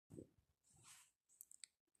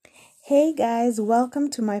Hey guys, welcome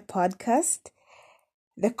to my podcast,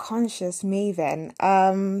 The Conscious Maven.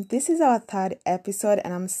 This is our third episode,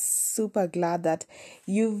 and I'm super glad that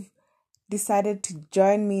you've decided to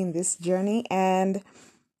join me in this journey. And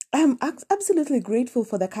I'm absolutely grateful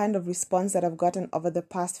for the kind of response that I've gotten over the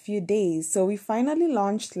past few days. So we finally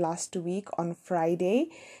launched last week on Friday.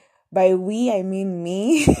 By we, I mean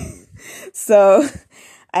me. So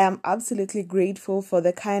I am absolutely grateful for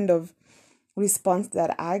the kind of response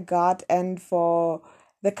that I got and for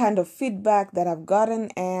the kind of feedback that I've gotten,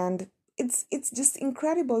 and it's just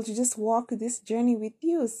incredible to just walk this journey with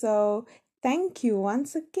you. So thank you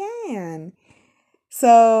once again.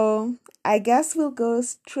 So I guess we'll go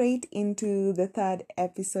straight into the third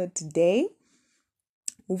episode today,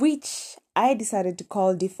 which I decided to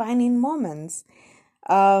call Defining Moments.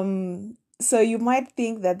 So you might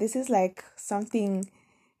think that this is like something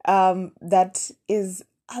that is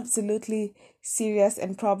absolutely serious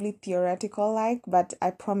and probably theoretical but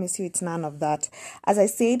I promise you it's none of that. As I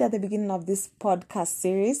said at the beginning of this podcast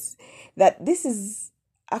series, that this is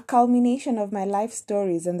a culmination of my life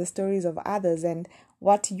stories and the stories of others and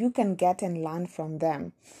what you can get and learn from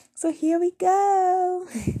them. So here we go.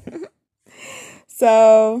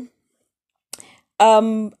 So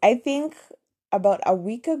I think about a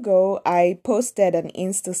week ago I posted an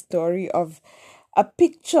Insta story of a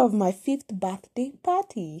picture of my 5th birthday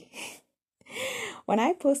party. When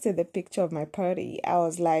I posted the picture of my party, I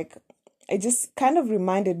was like, it just kind of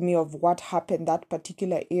reminded me of what happened that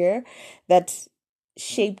particular year that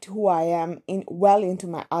shaped who I am well into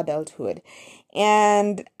my adulthood.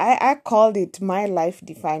 And I called it my life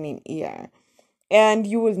defining year. And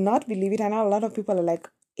you will not believe it. I know a lot of people are like,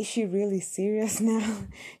 is she really serious now?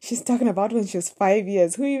 She's talking about when she was 5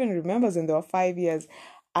 years. Who even remembers when they were 5 years?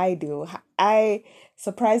 I do. I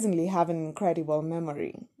surprisingly have an incredible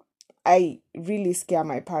memory. I really scare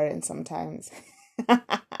my parents sometimes,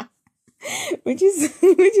 which is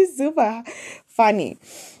super funny.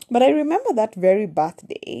 But I remember that very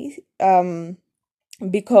birthday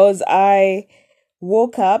because I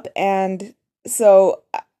woke up and so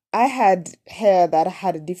I had hair that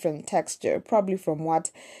had a different texture, probably from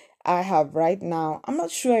what I have right now. I'm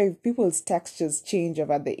not sure if people's textures change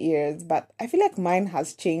over the years, but I feel like mine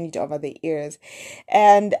has changed over the years.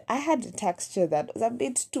 And I had a texture that was a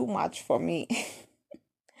bit too much for me.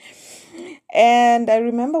 And I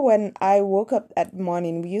remember when I woke up that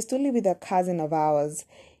morning, we used to live with a cousin of ours.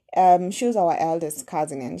 She was our eldest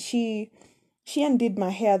cousin, and she undid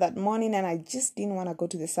my hair that morning, and I just didn't want to go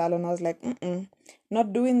to the salon. I was like,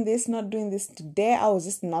 not doing this today. I was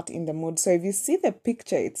just not in the mood. So if you see the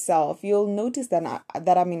picture itself, you'll notice that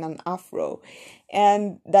I'm in an afro.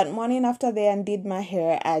 And that morning after they undid my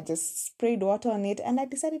hair, I just sprayed water on it, and I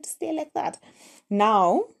decided to stay like that.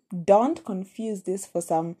 Now, don't confuse this for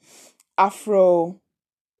some Afro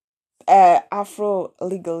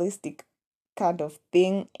legalistic kind of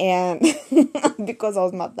thing, and because I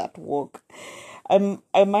was not that woke.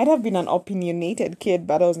 I might have been an opinionated kid,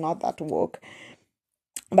 but I was not that woke.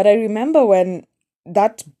 But I remember when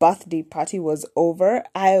that birthday party was over,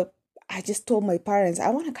 I just told my parents I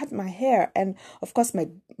want to cut my hair, and of course my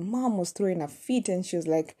mom was throwing a fit, and she was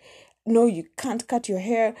like, no, you can't cut your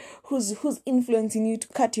hair. Who's influencing you to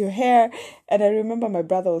cut your hair? And I remember my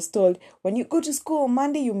brother was told, when you go to school on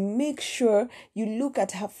Monday, you make sure you look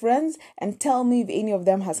at her friends and tell me if any of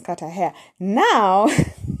them has cut her hair. Now,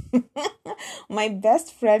 my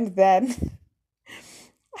best friend then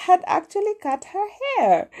had actually cut her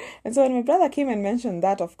hair. And so when my brother came and mentioned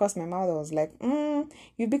that, of course, my mother was like,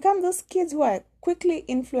 you become those kids who are quickly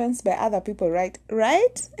influenced by other people, right?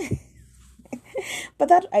 Right? But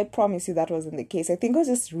that, I promise you, that wasn't the case. I think I was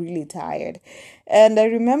just really tired. And I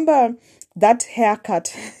remember that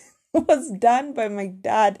haircut was done by my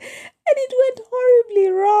dad, and it went horribly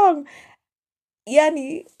wrong.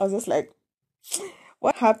 Yani, I was just like,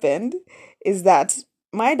 what happened is that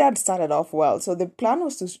my dad started off well. So the plan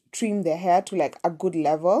was to trim the hair to like a good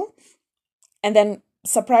level. And then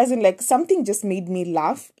surprisingly, like something just made me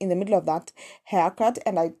laugh in the middle of that haircut,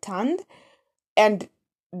 and I turned, and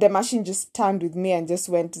the machine just turned with me and just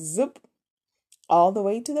went zip all the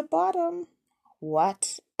way to the bottom.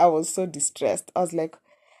 What? I was so distressed. I was like,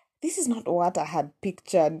 this is not what I had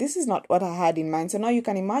pictured. This is not what I had in mind. So now you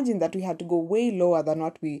can imagine that we had to go way lower than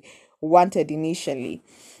what we wanted initially.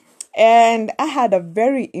 And I had a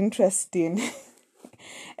very interesting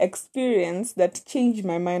experience that changed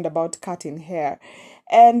my mind about cutting hair.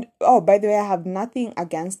 And oh, by the way, I have nothing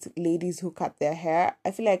against ladies who cut their hair.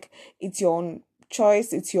 I feel like it's your own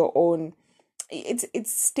choice, it's your own,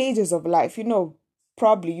 it's stages of life.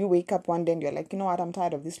 probably you wake up one day and you're like, you know what, I'm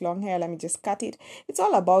tired of this long hair, let me just cut it. It's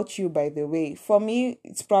all about you, by the way. For me,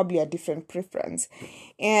 it's probably a different preference.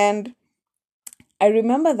 And I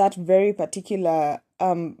remember that very particular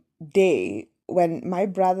day when my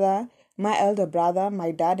elder brother,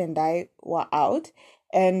 my dad, and I were out,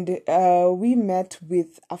 and we met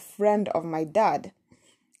with a friend of my dad.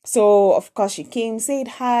 So, of course, she came, said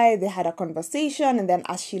hi, they had a conversation, and then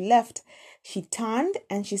as she left, she turned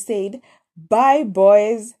and she said, "Bye,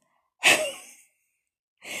 boys."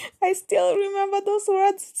 I still remember those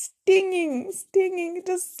words stinging,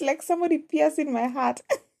 just like somebody piercing my heart.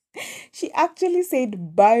 She actually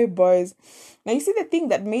said, "Bye, boys." Now, you see, the thing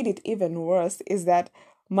that made it even worse is that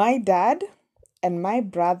my dad and my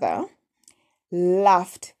brother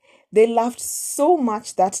laughed. They laughed so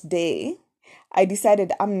much that day. I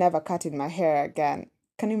decided I'm never cutting my hair again.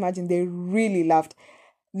 Can you imagine? They really laughed.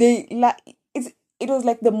 It was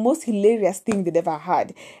like the most hilarious thing they'd ever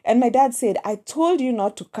had. And my dad said, "I told you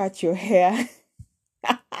not to cut your hair."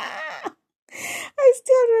 I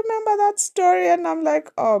still remember that story, and I'm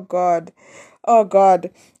like, oh God, oh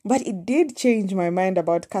God. But it did change my mind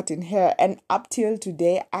about cutting hair, and up till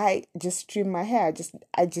today, I just trim my hair.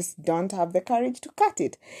 I just don't have the courage to cut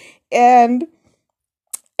it. And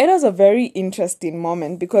it was a very interesting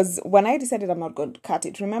moment because when I decided I'm not going to cut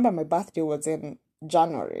it, remember my birthday was in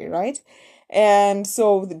January, right? And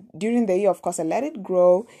so during the year, of course, I let it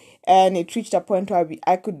grow, and it reached a point where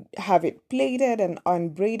I could have it plaited and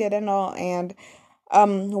unbraided and all. And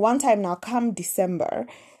one time now, come December,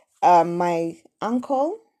 my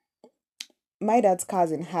uncle, my dad's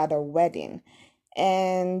cousin, had a wedding,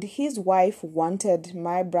 and his wife wanted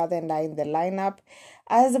my brother and I in the lineup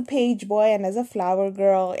as a page boy and as a flower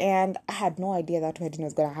girl, and I had no idea that wedding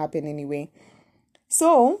was gonna happen anyway.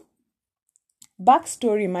 So,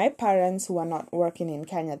 backstory: my parents were not working in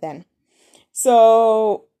Kenya then,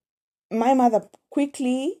 so my mother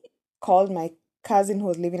quickly called my cousin who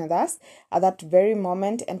was living with us at that very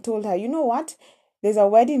moment and told her, "You know what? There's a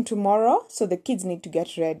wedding tomorrow, so the kids need to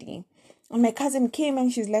get ready." And my cousin came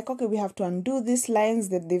and she's like, "Okay, we have to undo these lines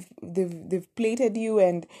that they've plaited you."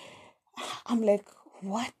 And I'm like,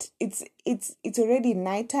 "What? It's already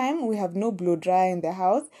nighttime. We have no blow dryer in the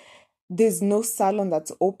house. There's no salon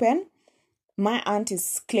that's open. My aunt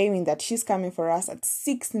is claiming that she's coming for us at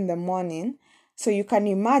 6 in the morning. So you can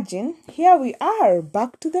imagine, here we are,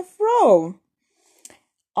 back to the fro.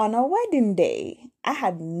 On a wedding day, I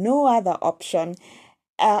had no other option.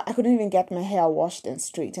 I couldn't even get my hair washed and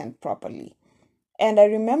straightened properly. And I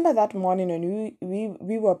remember that morning when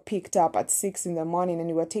we were picked up at 6 in the morning and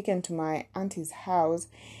we were taken to my auntie's house.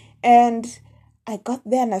 And I got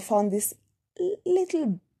there and I found this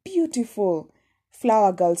little beautiful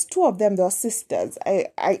flower girls. Two of them, they were sisters.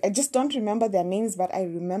 I just don't remember their names, but I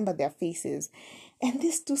remember their faces. And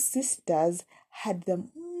these two sisters had the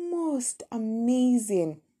most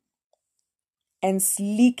amazing and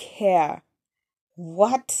sleek hair.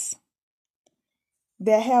 What?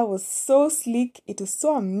 Their hair was so sleek, it was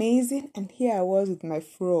so amazing, and here I was with my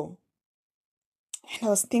fro. And I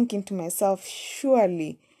was thinking to myself,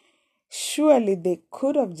 surely they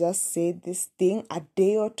could have just said this thing a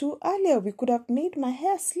day or two earlier. We could have made my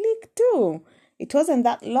hair sleek too. It wasn't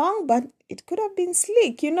that long, but it could have been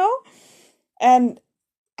sleek, you know? And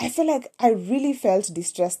I feel like I really felt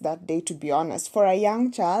distressed that day, to be honest. For a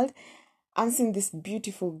young child, I'm seeing these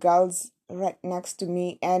beautiful girls right next to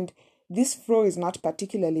me, and this fro is not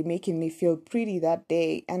particularly making me feel pretty that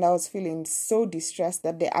day. And I was feeling so distressed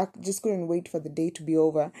that day. I just couldn't wait for the day to be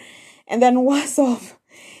over. And then worse off,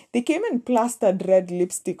 they came and plastered red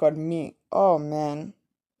lipstick on me. Oh man,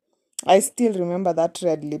 I still remember that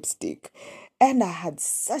red lipstick. And I had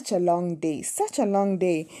such a long day.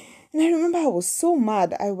 And I remember I was so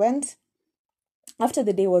mad. I went after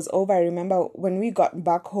the day was over. I remember when we got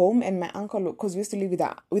back home, and my uncle, because we used to live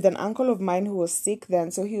with an uncle of mine who was sick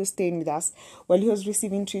then, so he was staying with us while he was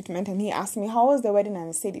receiving treatment, and he asked me, "How was the wedding?" And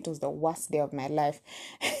I said it was the worst day of my life.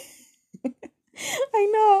 I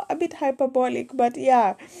know, a bit hyperbolic, but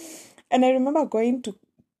yeah. And I remember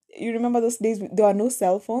you remember those days, there were no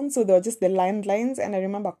cell phones, so there were just the landlines, and I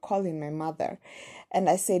remember calling my mother, and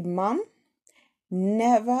I said, "Mom,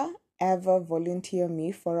 never ever volunteer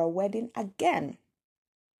me for a wedding again."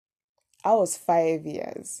 I was 5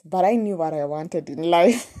 years, but I knew what I wanted in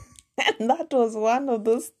life. And that was one of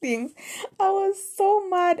those things. I was so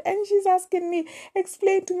mad. And she's asking me,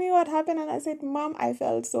 "Explain to me what happened." And I said, "Mom, I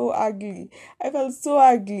felt so ugly. I felt so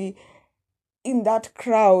ugly." in that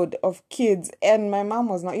crowd of kids, and my mom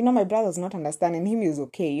was not, my brother was not understanding him. He was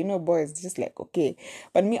okay, boys just like okay,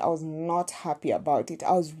 but me, I was not happy about it.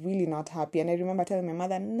 I was really not happy, and I remember telling my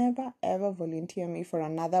mother, never ever volunteer me for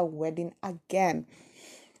another wedding again.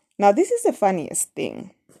 Now this is the funniest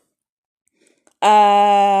thing.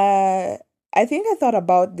 I think I thought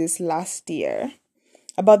about this last year,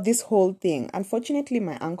 about this whole thing. Unfortunately,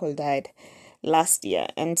 my uncle died last year,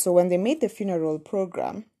 and so when they made the funeral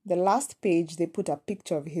program, the last page they put a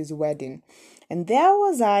picture of his wedding, and there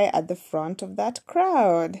was I at the front of that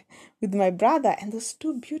crowd with my brother and those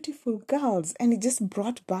two beautiful girls, and it just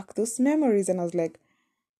brought back those memories, and I was like,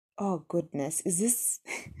 oh goodness, is this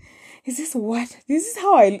is this what this is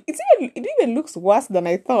how it even looks worse than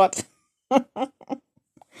I thought.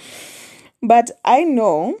 But I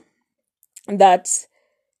know that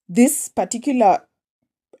this particular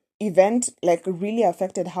event like really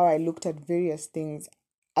affected how I looked at various things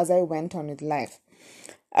as I went on with life.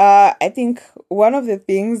 I think one of the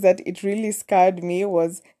things that it really scarred me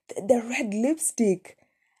was the red lipstick.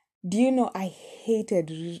 Do you know I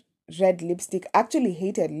hated red lipstick? Actually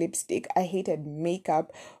hated lipstick. I hated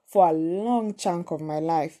makeup for a long chunk of my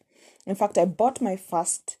life. In fact, I bought my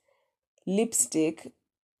first lipstick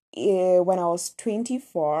when I was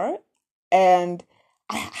 24, and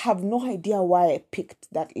I have no idea why I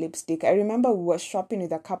picked that lipstick. I remember we were shopping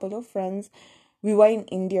with a couple of friends. We were in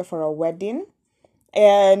India for a wedding,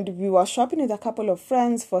 and we were shopping with a couple of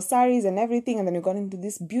friends for saris and everything, and then we got into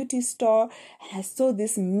this beauty store, and I saw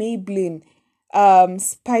this Maybelline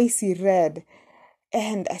spicy red,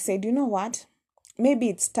 and I said, you know what? Maybe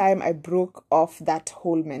it's time I broke off that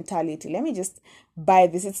whole mentality. Let me just buy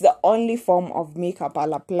this. It's the only form of makeup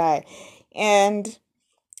I'll apply. And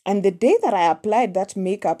and the day that I applied that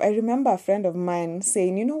makeup, I remember a friend of mine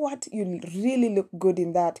saying, you know what, you really look good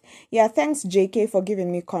in that. Yeah, thanks JK for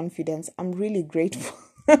giving me confidence. I'm really grateful.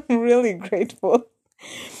 I'm really grateful.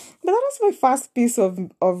 But that was my first piece of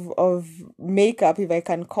makeup, if I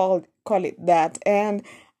can call it that. And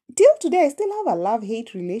till today, I still have a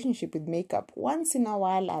love-hate relationship with makeup. Once in a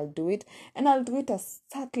while, I'll do it, and I'll do it as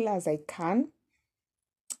subtle as I can.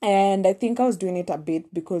 And I think I was doing it a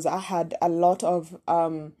bit because I had a lot of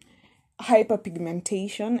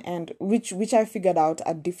hyperpigmentation, and which I figured out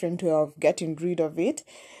a different way of getting rid of it.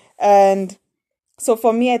 And so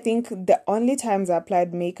for me, I think the only times I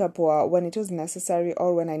applied makeup were when it was necessary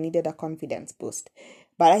or when I needed a confidence boost.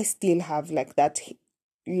 But I still have like that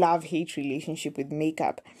love-hate relationship with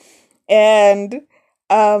makeup. And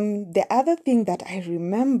the other thing that I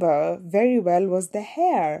remember very well was the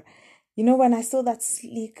hair. When I saw that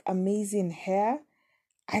sleek, amazing hair,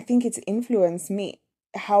 I think it's influenced me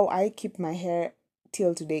how I keep my hair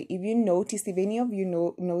till today. If you notice, if any of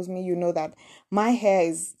you knows me, you know that my hair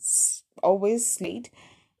is always straight,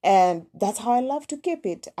 and that's how I love to keep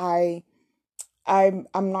it. I'm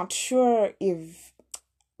not sure if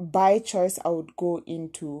by choice I would go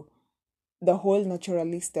into the whole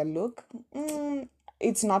naturalista look.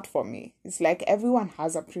 It's not for me. It's like everyone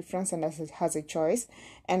has a preference and has a choice,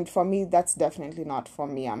 and for me, that's definitely not for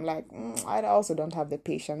me. I'm like, I also don't have the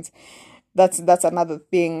patience. That's another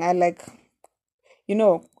thing. I like, you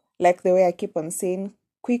know, like the way I keep on saying,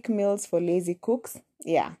 quick meals for lazy cooks.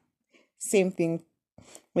 Yeah, same thing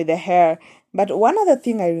with the hair. But one other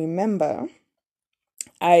thing I remember,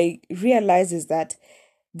 I realized is that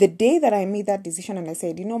the day that I made that decision and I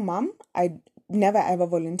said, mom, I never ever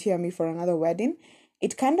volunteer me for another wedding,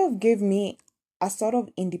 it kind of gave me a sort of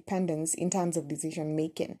independence in terms of decision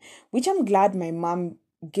making, which I'm glad my mom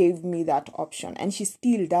gave me that option, and she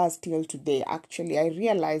still does till today. Actually, I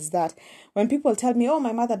realize that when people tell me, oh,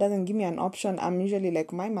 my mother doesn't give me an option, I'm usually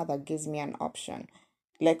like, my mother gives me an option.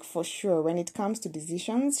 Like, for sure, when it comes to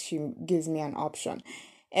decisions, she gives me an option.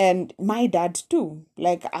 And my dad too.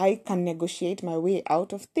 Like, I can negotiate my way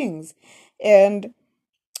out of things. And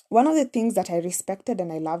one of the things that I respected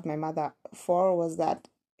and I loved my mother for was that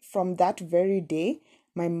from that very day,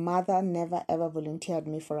 my mother never ever volunteered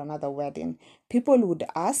me for another wedding. People would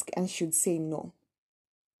ask and she'd say no.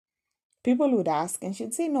 People would ask and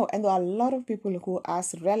she'd say no. And there are a lot of people who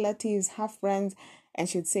ask, relatives, have friends, and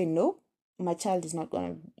she'd say no, my child is not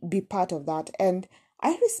going to be part of that. And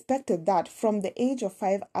I respected that. From the age of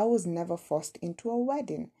 5, I was never forced into a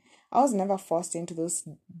wedding. I was never forced into those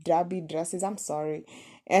derby dresses. I'm sorry.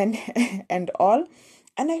 And and all.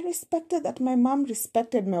 And I respected that. My mom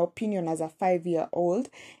respected my opinion as a 5-year-old.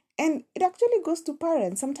 And it actually goes to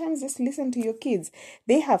parents. Sometimes just listen to your kids.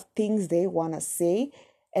 They have things they want to say,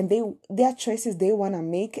 and their choices they want to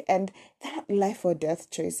make, and they're not life or death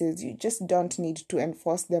choices. You just don't need to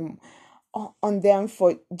enforce them on them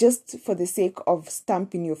for just for the sake of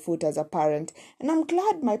stamping your foot as a parent. And I'm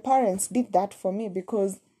glad my parents did that for me,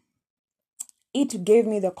 because it gave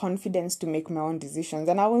me the confidence to make my own decisions.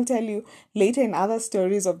 And I will tell you later in other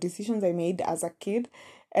stories of decisions I made as a kid.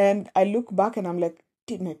 And I look back and I'm like,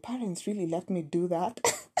 did my parents really let me do that?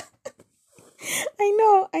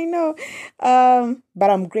 I know. But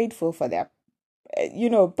I'm grateful for their,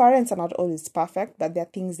 parents are not always perfect, but there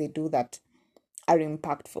are things they do that are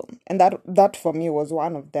impactful. And that for me was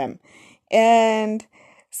one of them. And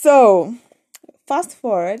so, fast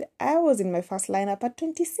forward, I was in my first lineup at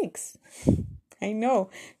 26. I know,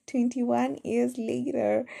 21 years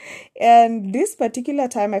later. And this particular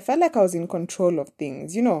time, I felt like I was in control of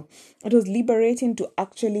things. It was liberating to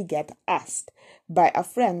actually get asked by a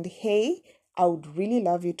friend, hey, I would really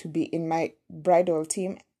love you to be in my bridal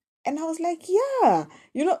team. And I was like, yeah,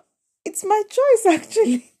 it's my choice,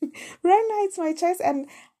 actually. Right now, it's my choice. And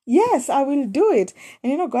yes, I will do it.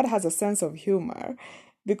 And God has a sense of humor,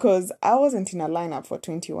 because I wasn't in a lineup for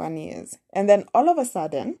 21 years. And then all of a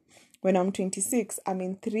sudden, when I'm 26, I'm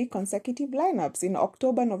in 3 consecutive lineups in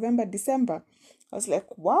October, November, December. I was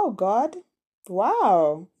like, wow, God,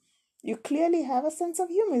 wow. You clearly have a sense of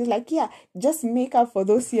humor. It's like, yeah, just make up for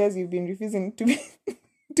those years you've been refusing to be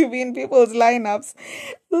to be in people's lineups.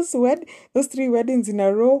 Those 3 weddings in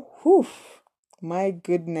a row, whew, my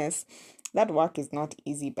goodness. That work is not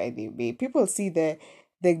easy, by the way. People see the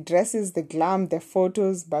dresses, the glam, the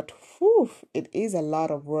photos, but whew, it is a lot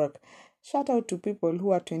of work. Shout out to people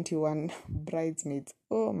who are 21 bridesmaids.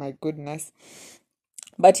 Oh my goodness.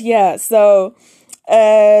 But yeah, so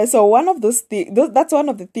one of those things, that's one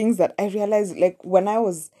of the things that I realized, like, when I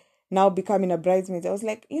was now becoming a bridesmaid, I was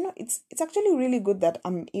like, it's actually really good that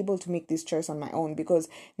I'm able to make this choice on my own, because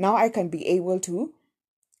now I can be able to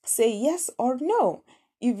say yes or no.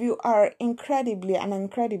 If you are an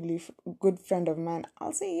incredibly good friend of mine,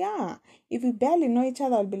 I'll say yeah. If we barely know each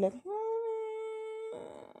other, I'll be like,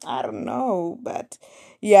 I don't know, but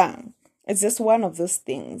yeah, it's just one of those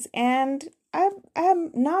things. And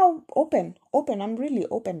I'm now open. I'm really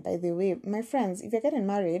open, by the way. My friends, if you're getting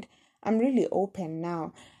married, I'm really open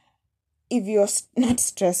now. If you're not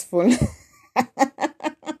stressful,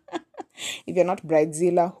 if you're not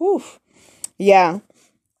bridezilla, whew, yeah,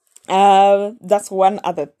 that's one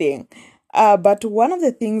other thing. But one of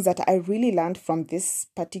the things that I really learned from this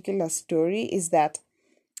particular story is that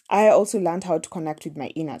I also learned how to connect with my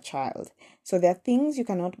inner child. So there are things you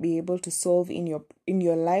cannot be able to solve in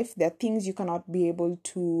your life. There are things you cannot be able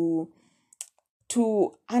to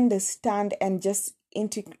understand and just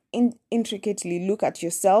intricately look at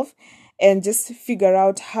yourself and just figure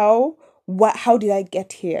out how did I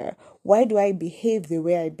get here? Why do I behave the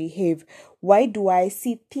way I behave? Why do I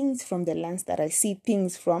see things from the lens that I see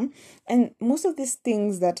things from? And most of these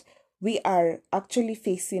things that we are actually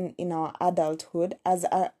facing in our adulthood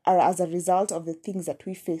are as a result of the things that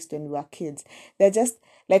we faced when we were kids. They're just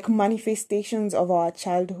like manifestations of our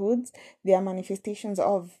childhoods. They are manifestations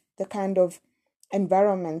of the kind of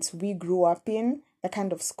environments we grew up in, the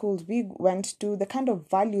kind of schools we went to, the kind of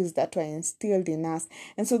values that were instilled in us.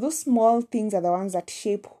 And so those small things are the ones that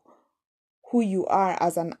shape who you are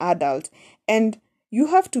as an adult. And you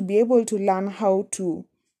have to be able to learn how to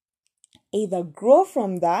either grow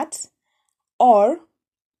from that or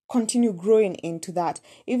continue growing into that.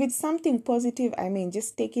 If it's something positive,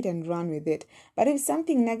 just take it and run with it. But if it's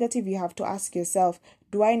something negative, you have to ask yourself,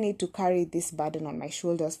 do I need to carry this burden on my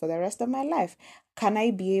shoulders for the rest of my life? Can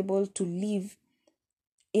I be able to live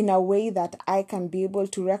in a way that I can be able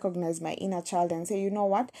to recognize my inner child and say, you know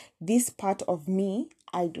what, this part of me,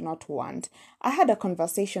 I do not want. I had a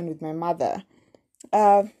conversation with my mother,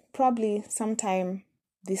 probably sometime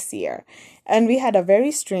this year, and we had a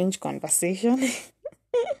very strange conversation.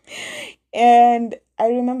 And I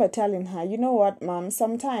remember telling her, you know what, Mom,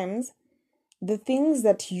 sometimes the things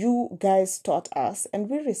that you guys taught us, and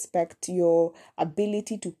we respect your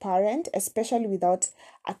ability to parent, especially without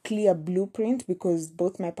a clear blueprint, because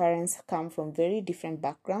both my parents come from very different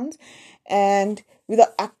backgrounds, and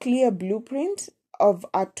without a clear blueprint of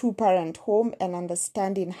a 2-parent home and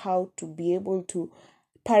understanding how to be able to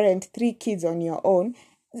parent 3 kids on your own,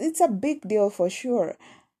 it's a big deal for sure.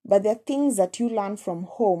 But there are things that you learn from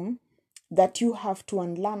home that you have to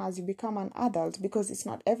unlearn as you become an adult, because it's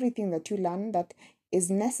not everything that you learn that is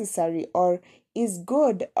necessary or is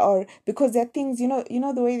good, or because there are things, you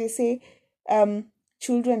know the way they say,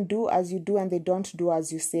 children do as you do and they don't do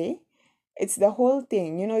as you say. It's the whole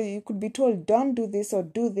thing. You could be told, don't do this or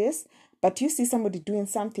do this, but you see somebody doing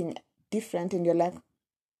something different and you're like,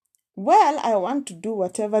 well, I want to do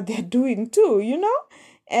whatever they're doing too,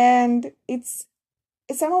 and it's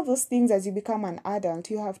some of those things, as you become an adult,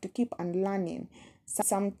 you have to keep unlearning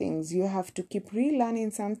some things. You have to keep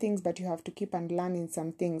relearning some things, but you have to keep unlearning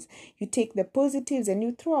some things. You take the positives and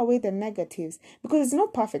you throw away the negatives, because it's no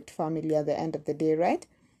perfect family at the end of the day, right?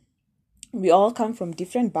 We all come from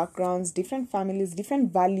different backgrounds, different families,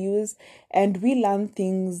 different values, and we learn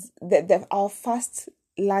things that our first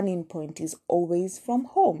learning point is always from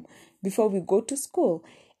home before we go to school.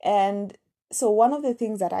 And so one of the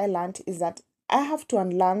things that I learned is that I have to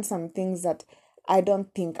unlearn some things that I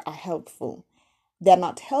don't think are helpful. They're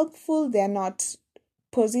not helpful, they're not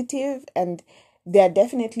positive, and they're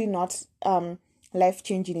definitely not life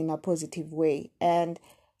changing in a positive way. And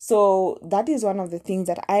so that is one of the things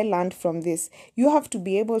that I learned from this. You have to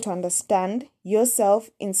be able to understand yourself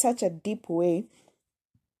in such a deep way,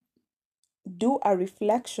 do a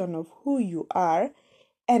reflection of who you are,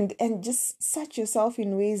 and just search yourself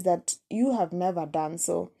in ways that you have never done.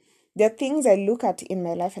 So there are things I look at in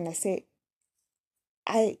my life and I say,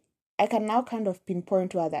 I can now kind of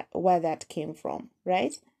pinpoint where that came from,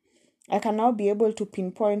 right? I can now be able to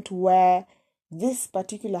pinpoint where this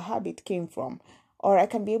particular habit came from, or I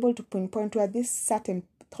can be able to pinpoint where this certain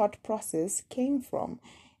thought process came from.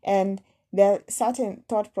 And there are certain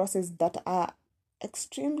thought processes that are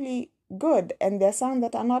extremely good, and there are some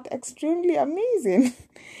that are not extremely amazing.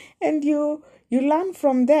 And you learn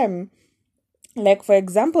from them. Like, for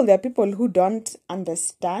example, there are people who don't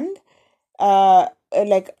understand.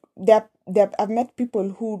 Like, I've met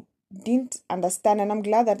people who didn't understand, and I'm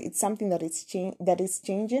glad that it's something that is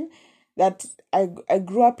changing. That I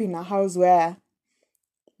grew up in a house where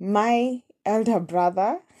my elder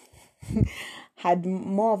brother had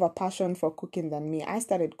more of a passion for cooking than me. I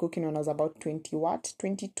started cooking when I was about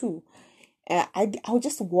 22. I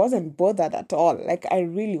just wasn't bothered at all. Like, I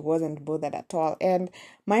really wasn't bothered at all. And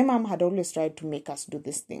my mom had always tried to make us do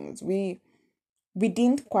these things. We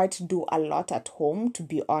didn't quite do a lot at home, to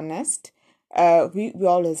be honest. We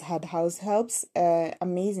always had house helps,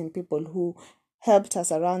 amazing people who helped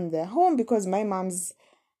us around the home, because my mom's,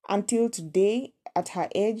 until today, at her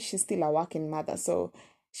age, she's still a working mother. So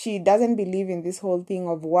she doesn't believe in this whole thing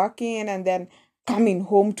of working and then coming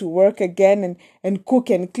home to work again and cook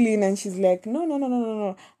and clean. And she's like, no, no, no, no, no,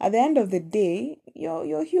 no. At the end of the day,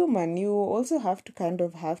 you're human. You also have to kind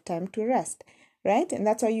of have time to rest, right? And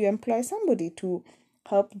that's why you employ somebody to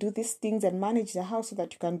help do these things and manage the house so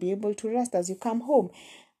that you can be able to rest as you come home.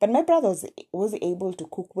 But my brother was able to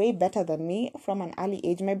cook way better than me from an early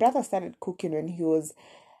age. My brother started cooking when he was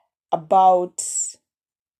about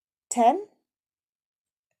 10,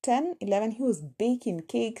 10, 11. He was baking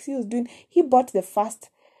cakes. He bought the first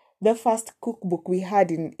cookbook we had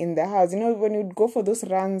in the house. You know, when you'd go for those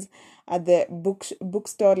runs at the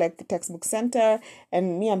bookstore, like the textbook center,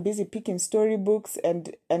 and me, I'm busy picking storybooks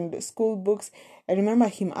and school books. I remember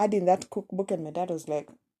him adding that cookbook, and my dad was like,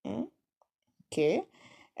 okay.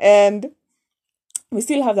 And we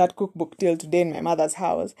still have that cookbook till today in my mother's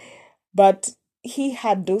house. But he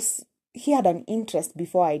had an interest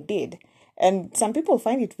before I did. And some people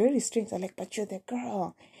find it very strange. They're like, but you're the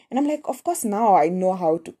girl. And I'm like, of course, now I know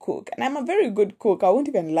how to cook. And I'm a very good cook. I won't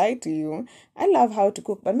even lie to you. I love how to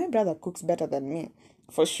cook. But my brother cooks better than me.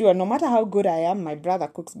 For sure. No matter how good I am, my brother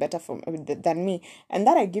cooks better than me. And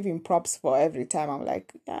that I give him props for every time. I'm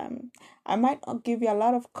like, I might not give you a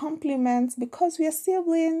lot of compliments because we are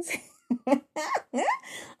siblings.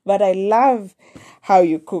 But I love how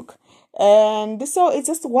you cook. And so it's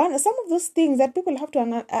just some of those things that people have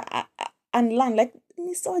to unlearn, like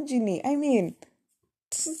misogyny. I mean,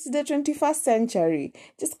 it's the 21st century.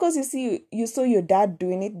 Just because you saw your dad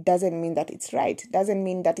doing it doesn't mean that it's right. Doesn't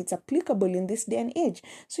mean that it's applicable in this day and age.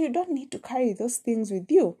 So you don't need to carry those things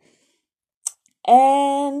with you.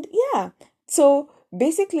 And yeah, so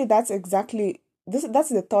basically that's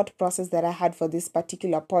the thought process that I had for this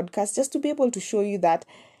particular podcast, just to be able to show you that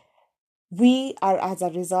we are as a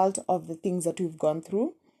result of the things that we've gone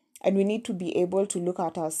through. And we need to be able to look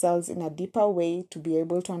at ourselves in a deeper way to be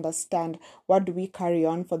able to understand what do we carry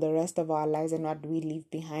on for the rest of our lives and what do we leave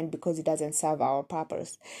behind, because it doesn't serve our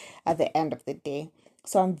purpose at the end of the day.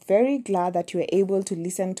 So I'm very glad that you were able to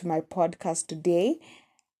listen to my podcast today.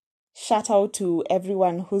 Shout out to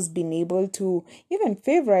everyone who's been able to even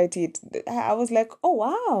favorite it. I was like, oh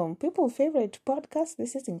wow, people favorite podcasts.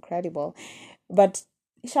 This is incredible. But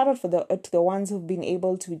shout out to the ones who've been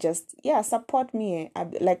able to just support me.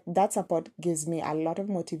 Like, that support gives me a lot of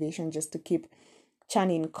motivation just to keep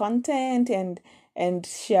churning content and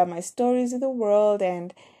share my stories with the world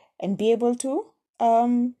and be able to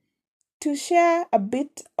share a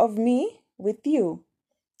bit of me with you.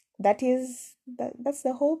 That's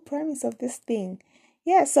the whole premise of this thing.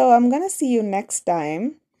 Yeah, so I'm gonna see you next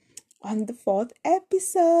time on the fourth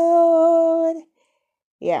episode.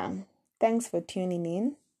 Yeah, thanks for tuning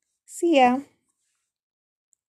in. See ya.